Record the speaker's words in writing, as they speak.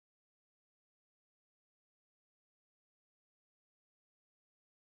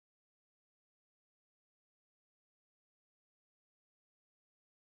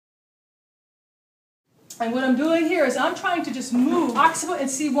And what I'm doing here is I'm trying to just move occiput and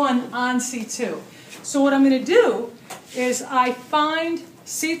C1 on C2. So what I'm going to do is I find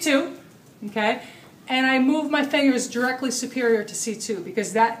C2, okay, and I move my fingers directly superior to C2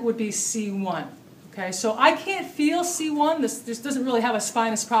 because that would be C1. Okay, so I can't feel C1. This doesn't really have a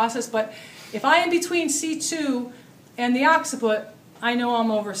spinous process, but if I am between C2 and the occiput, I know I'm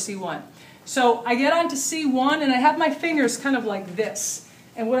over C1. So I get onto C1 and I have my fingers kind of like this.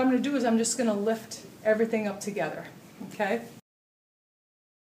 And what I'm going to do is I'm just going to lift everything up together. Okay?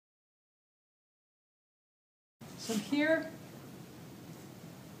 So here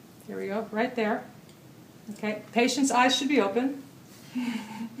we go, right there. Okay, patient's eyes should be open.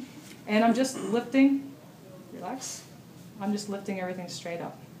 And I'm just lifting, relax, I'm just lifting everything straight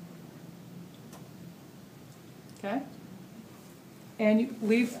up. Okay? And you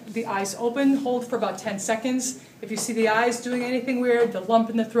leave the eyes open, hold for about 10 seconds. If you see the eyes doing anything weird, the lump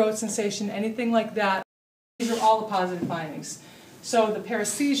in the throat sensation, anything like that, these are all the positive findings. So the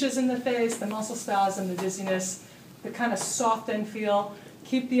paresthesias in the face, the muscle spasm, the dizziness, the kind of soft end feel.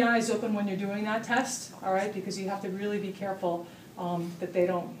 Keep the eyes open when you're doing that test, all right, because you have to really be careful that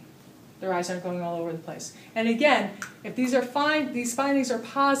their eyes aren't going all over the place. And again, if these findings are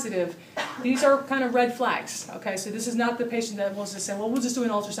positive, these are kind of red flags. Okay, so this is not the patient that will just say, well, we'll just do an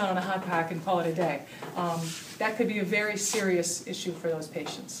ultrasound on a hot pack and call it a day. That could be a very serious issue for those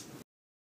patients.